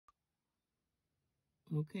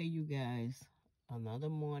Okay, you guys, another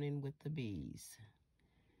morning with the bees.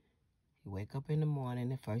 He wake up in the morning,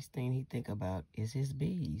 the first thing he think about is his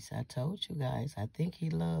bees. I told you guys, I think he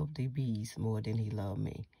loved the bees more than he loved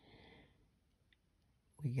me.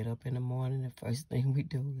 We get up in the morning, the first thing we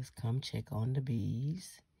do is come check on the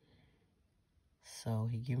bees. So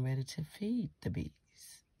he getting ready to feed the bees.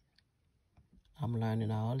 I'm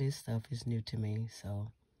learning all this stuff is new to me,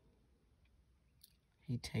 so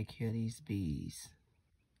he take care of these bees.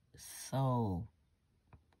 So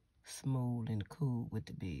smooth and cool with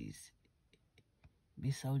the bees.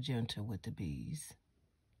 Be so gentle with the bees.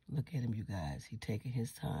 Look at him, you guys. He taking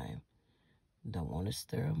his time. Don't want to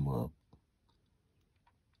stir him up.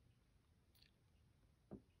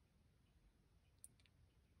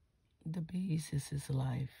 The bees is his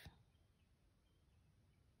life.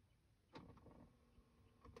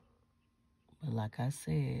 But like I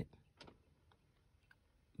said,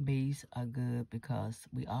 bees are good because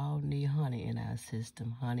we all need honey in our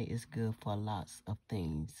system. Honey is good for lots of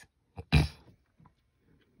things.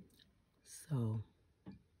 So,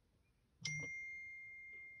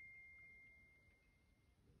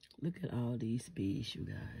 look at all these bees, you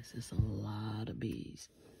guys. It's a lot of bees.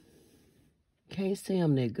 Can't see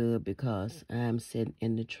them that good because I'm sitting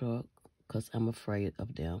in the truck because I'm afraid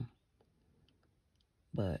of them.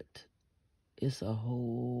 But it's a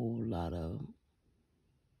whole lot of them.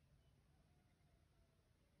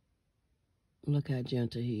 Look how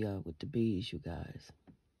gentle he is with the bees, you guys.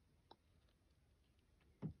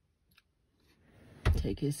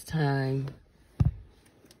 Take his time.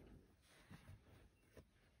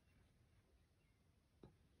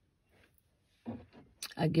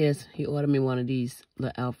 I guess he ordered me one of these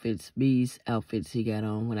little outfits, bees outfits he got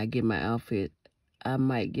on. When I get my outfit, I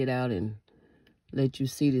might get out and let you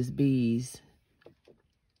see this bees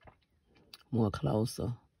more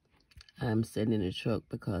closer. I'm sitting in the truck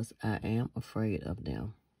because I am afraid of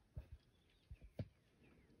them.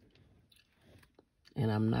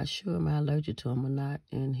 And I'm not sure am I allergic to them or not.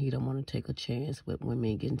 And he don't want to take a chance with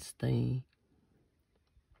women getting stung.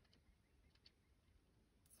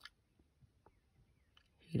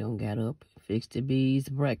 He don't got up and fixed the bees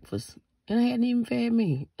breakfast. And I hadn't even fed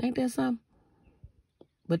me. Ain't that something?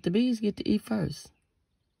 But the bees get to eat first.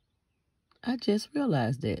 I just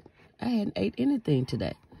realized that. I hadn't ate anything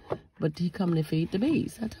today. But he coming to feed the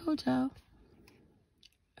bees. I told y'all.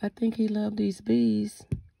 I think he loved these bees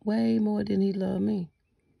way more than he loved me.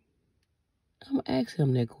 I'm going to ask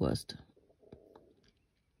him that question.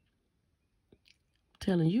 I'm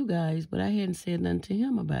telling you guys, but I hadn't said nothing to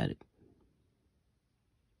him about it.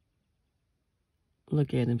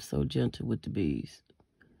 Look at him, so gentle with the bees.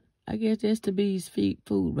 I guess that's the bees'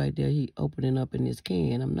 food right there. He opening up in this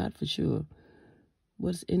can. I'm not for sure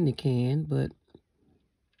what's in the can, but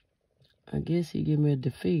I guess he getting ready to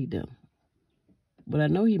feed them. But I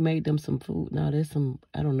know he made them some food. Now there's some,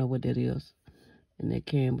 I don't know what that is in that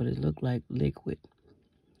can, but it looked like liquid.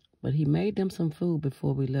 But he made them some food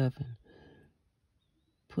before we left and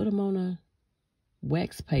put them on a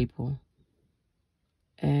wax paper.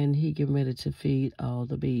 And he getting ready to feed all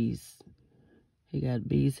the bees. He got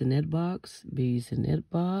bees in that box, bees in that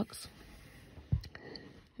box,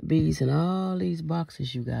 bees in all these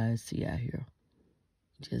boxes you guys see out here.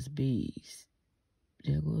 Just bees.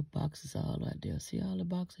 There go boxes all out there. See all the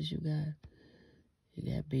boxes you got?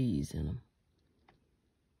 You got bees in them.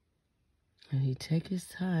 And he take his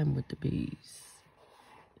time with the bees.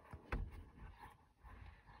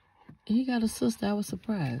 He got a sister. I was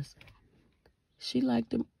surprised. She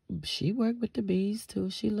liked them. She worked with the bees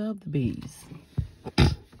too. She loved the bees.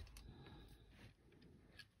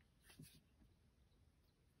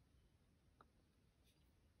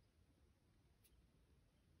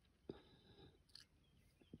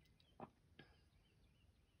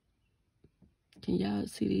 Can y'all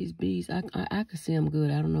see these bees? I can see them good.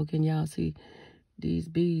 I don't know. Can y'all see these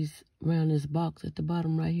bees around this box at the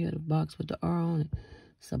bottom right here? The box with the R on it.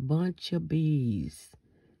 It's a bunch of bees.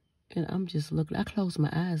 And I'm just looking. I closed my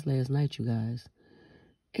eyes last night, you guys.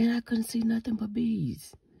 And I couldn't see nothing but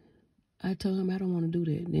bees. I told him I don't want to do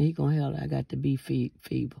that. And then he gonna hell, I got the bee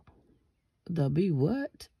fever. The bee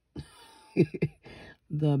what?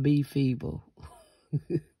 The bee fever.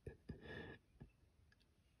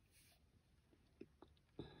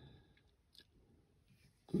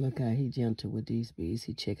 Look how he gentle with these bees.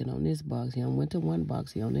 He checking on this box. He went to one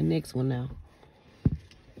box. He on the next one now.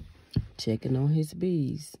 Checking on his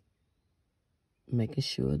bees. Making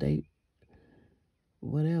sure they,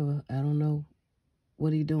 whatever. I don't know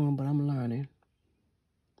what he doing, but I'm learning.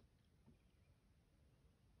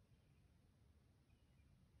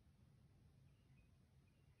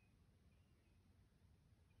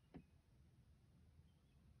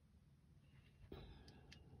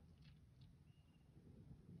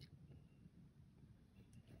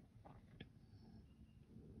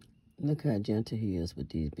 Look how gentle he is with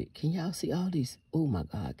these bees. Can y'all see all these? Oh my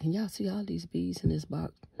God. Can y'all see all these bees in this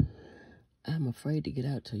box? I'm afraid to get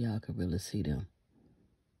out till y'all can really see them.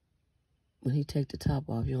 When he take the top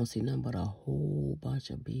off, you don't see nothing but a whole bunch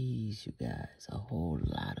of bees, you guys. A whole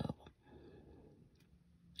lot of them.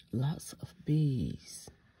 Lots of bees.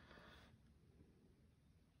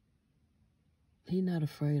 He not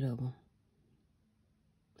afraid of them.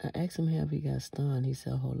 I asked him if he got stung. He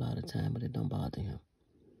said a whole lot of time, but it don't bother him.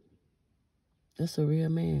 That's a real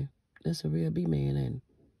man. That's a real bee man. And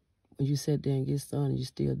when you sit there and get stung, you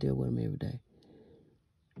still deal with him every day.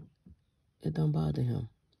 It don't bother him.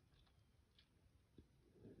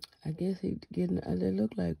 I guess he getting, they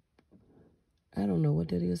look like, I don't know what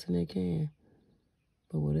that is in that can.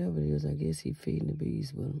 But whatever it is, I guess he feeding the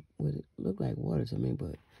bees with what it look like water to me,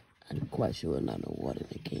 but I'm quite sure it's not no water in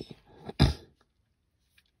the can. But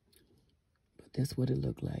that's what it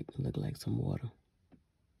looked like. It looked like some water.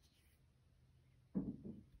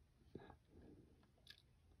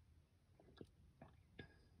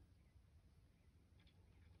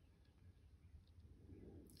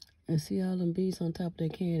 And see all them bees on top of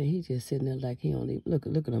that can, and he just sitting there like he don't even, look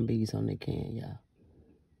at them bees on that can, y'all.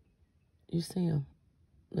 You see him?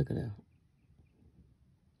 Look at that.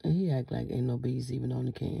 And he act like ain't no bees even on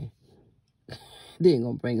the can. They ain't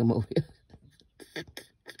gonna bring him over here.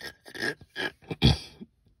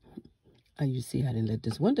 Oh, you see, I didn't let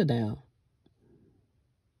this window down.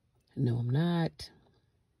 No, I'm not.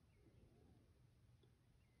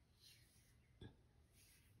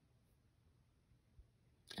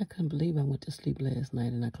 I couldn't believe I went to sleep last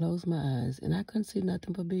night and I closed my eyes and I couldn't see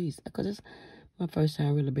nothing but bees. Because it's my first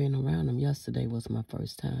time really being around them. Yesterday was my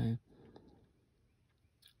first time.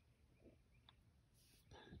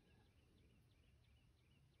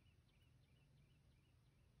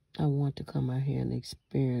 I want to come out here and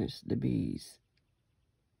experience the bees.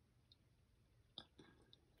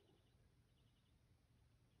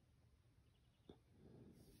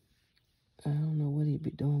 I don't know what he be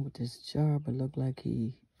doing with this jar, but look like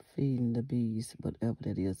he feeding the bees, whatever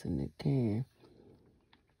that is in the can.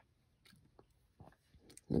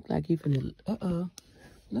 Look like he finna,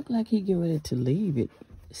 look like he getting ready to leave it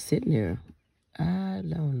sitting there. I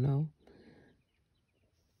don't know.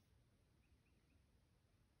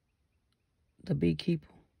 The beekeeper,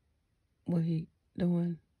 what he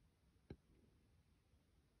doing?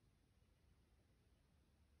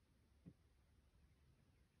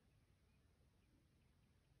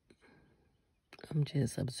 I'm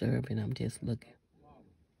just observing. I'm just looking.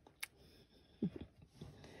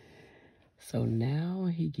 So now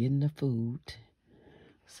he getting the food.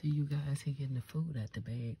 See, you guys, he getting the food out the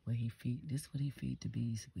bag where he feed. This what he feed the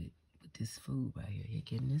bees with this food right here. He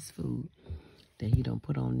getting this food that he don't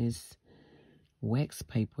put on this wax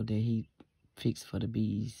paper that he fixed for the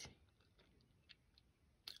bees.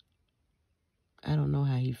 I don't know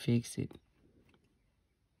how he fixed it.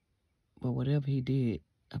 But whatever he did,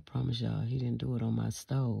 I promise y'all, he didn't do it on my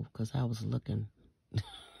stove because I was looking.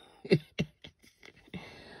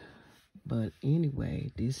 But anyway,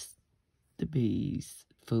 this the bees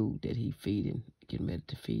food that he feeding, getting ready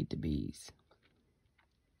to feed the bees.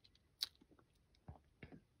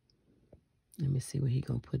 Let me see where he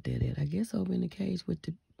gonna put that at. I guess over in the cage with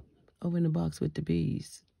the, over in the box with the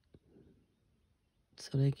bees.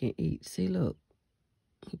 So they can eat. See, look,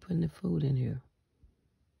 he putting the food in here.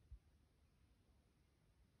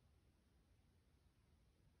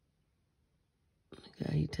 Look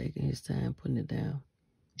how he taking his time putting it down.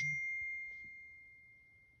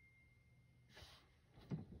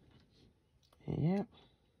 Yep.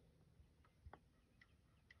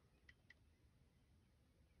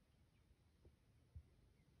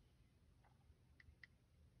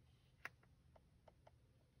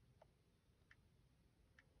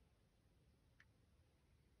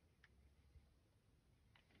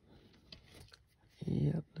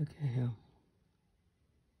 Yep, look at him.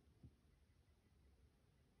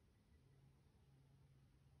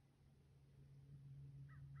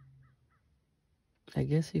 I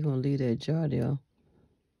guess he gonna leave that jar there.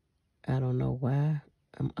 I don't know why.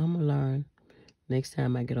 I'm gonna learn. Next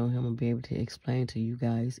time I get on him, I'm gonna be able to explain to you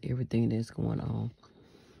guys everything that's going on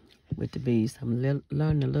with the bees. I'm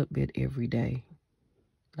learning a little bit every day.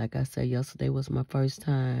 Like I said, yesterday was my first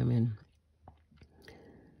time, and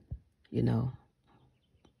you know,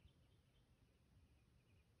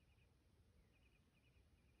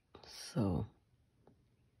 so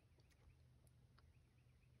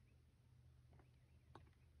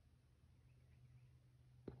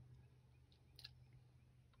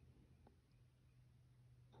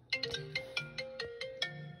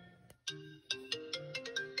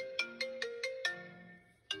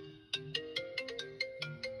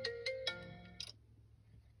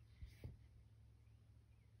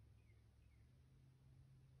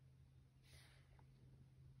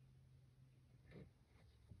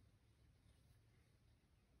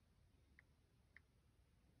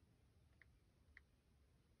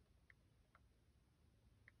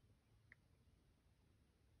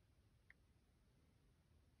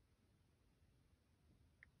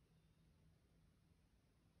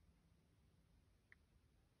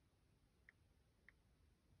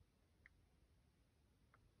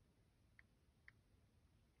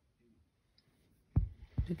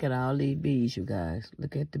Look at all these bees, you guys.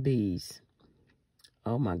 Look at the bees.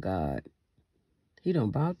 Oh my God. He done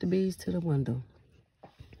brought the bees to the window.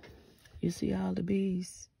 You see all the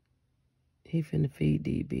bees? He finna feed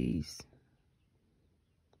these bees.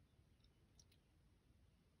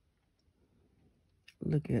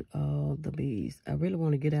 Look at all the bees. I really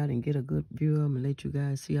want to get out and get a good view of them and let you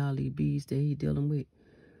guys see all these bees that he dealing with.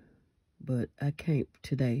 But I can't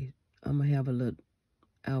today. I'm going to have a little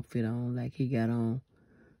outfit on like he got on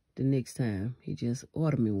the next time. He just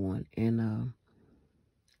ordered me one. And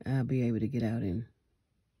I'll be able to get out and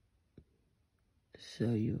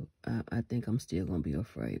show you. I think I'm still going to be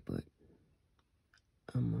afraid, but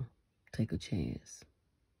I'm going to take a chance.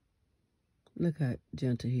 Look how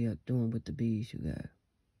gentle he are doing with the bees, you guys.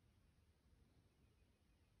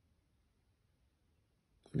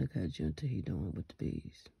 Look how gentle he doing with the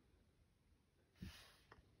bees.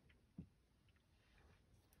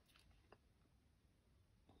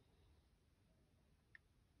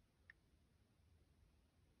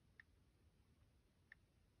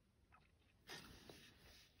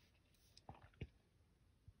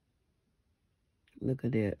 Look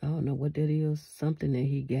at that. I don't know what that is. Something that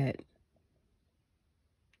he got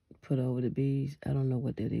put over the bees. I don't know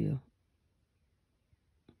what that is.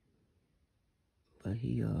 But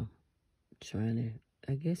he trying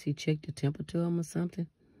to, I guess he checked the temperature of them or something.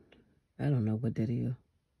 I don't know what that is.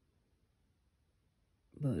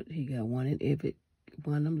 But he got one in every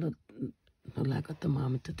one of them look like a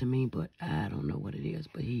thermometer to me, but I don't know what it is.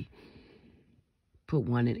 But he put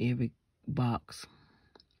one in every box.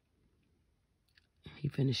 He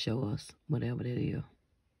finna show us whatever that is.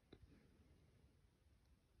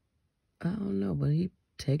 I don't know, but he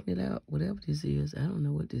taking it out, whatever this is. I don't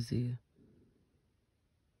know what this is.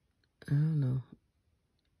 I don't know.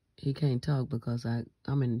 He can't talk because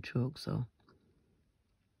I'm in the truck, so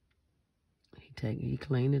he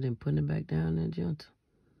cleaned it and putting it back down there gentle.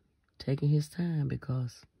 Taking his time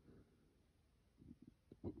because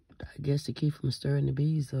I guess to keep from stirring the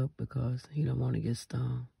bees up because he don't want to get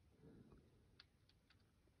stung.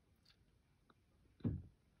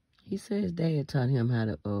 He said his dad taught him how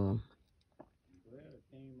to Well, it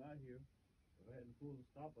came out here. I had to pull the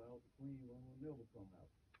stopper out. The queen will never come out.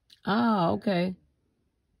 Oh, okay.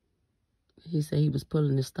 He said he was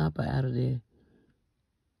pulling the stopper out of there,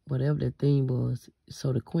 whatever the thing was,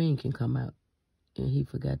 so the queen can come out. And he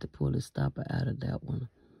forgot to pull the stopper out of that one.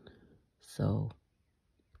 So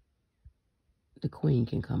the queen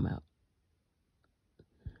can come out.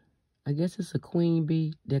 I guess it's a queen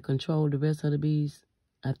bee that control the rest of the bees.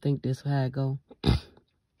 I think that's how it go.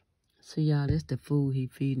 See, y'all, that's the food he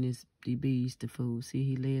feeding the bees, the food. See,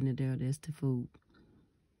 he laying it there, that's the food.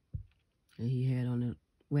 And he had on the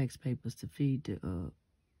wax papers to feed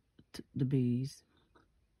the bees.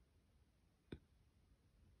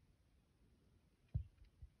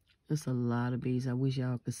 There's a lot of bees. I wish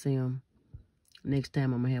y'all could see them. Next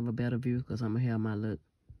time I'm going to have a better view because I'm going to have my little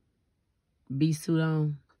bee suit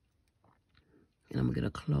on. And I'm going to get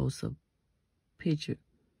a close-up picture.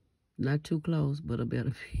 Not too close, but a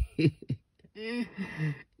better get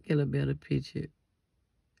a better picture.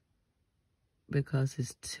 Because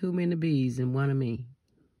it's too many bees in one of me.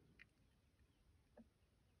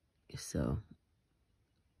 So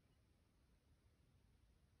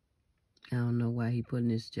I don't know why he put in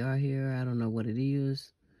this jar here. I don't know what it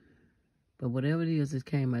is. But whatever it is, it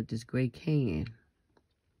came out this gray can.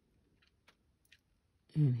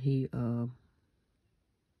 And he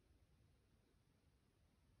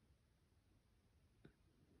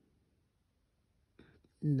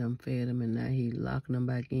done fed them, and now he locking them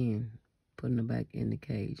back in, putting them back in the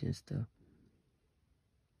cage and stuff.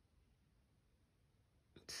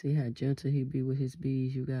 See how gentle he be with his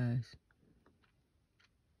bees, you guys.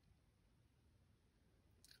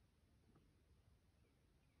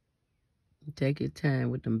 Take your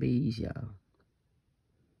time with them bees, y'all.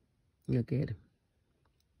 Look at him.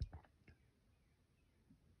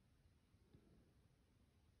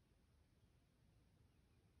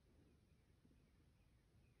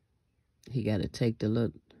 He got to take the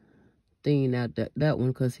little thing out that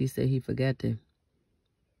one because he said he forgot to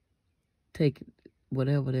take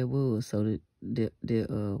whatever that was so that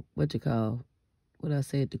the what I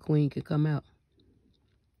said, the queen could come out.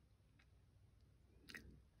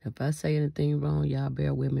 If I say anything wrong, y'all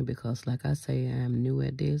bear with me because like I say, I'm new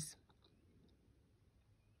at this.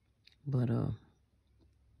 But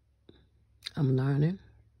I'm learning.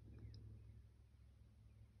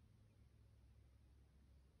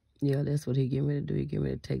 Yeah, that's what he getting ready to do. He getting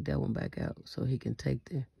ready to take that one back out so he can take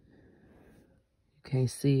you can't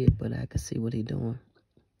see it, but I can see what he doing.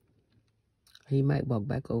 He might walk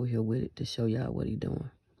back over here with it to show y'all what he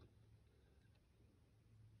doing.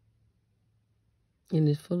 And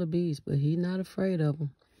it's full of bees, but he's not afraid of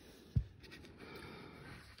them.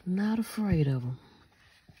 Not afraid of them.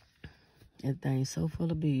 That thing's so full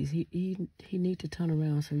of bees. He need to turn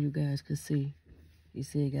around so you guys can see. He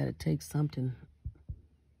said he got to take something.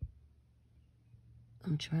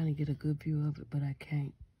 I'm trying to get a good view of it, but I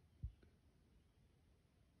can't.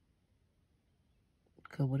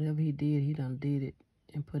 Because whatever he did, he done did it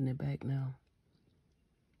and putting it back now.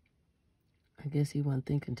 I guess he wasn't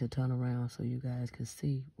thinking to turn around so you guys could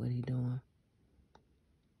see what he doing.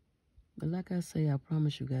 But like I say, I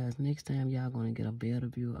promise you guys, next time y'all going to get a better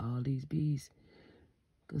view of all these bees.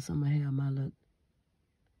 Because I'm going to have my little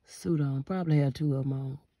suit on. Probably have 2 of them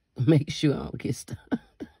on. Make sure I don't get stuck.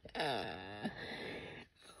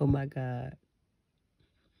 Oh my God.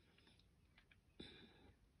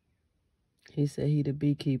 He said he the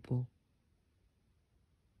beekeeper.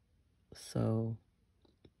 So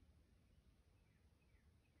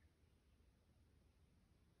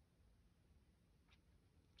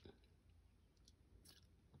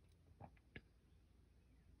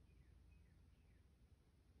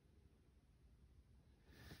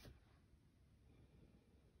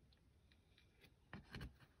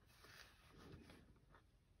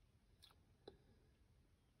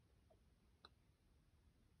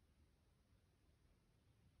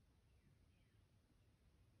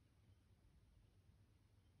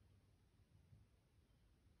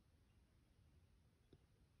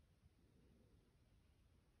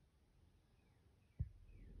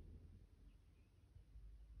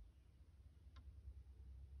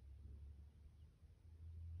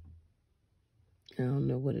I don't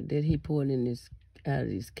know what it did. He poured in this out of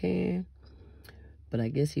this can, but I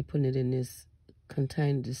guess he putting it in this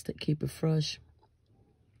container just to keep it fresh,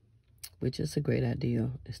 which is a great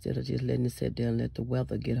idea. Instead of just letting it sit there and let the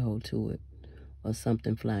weather get hold to it or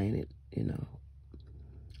something flying it, you know.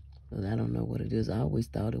 But I don't know what it is. I always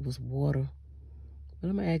thought it was water, but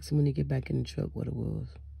I'm gonna ask him when he get back in the truck what it was.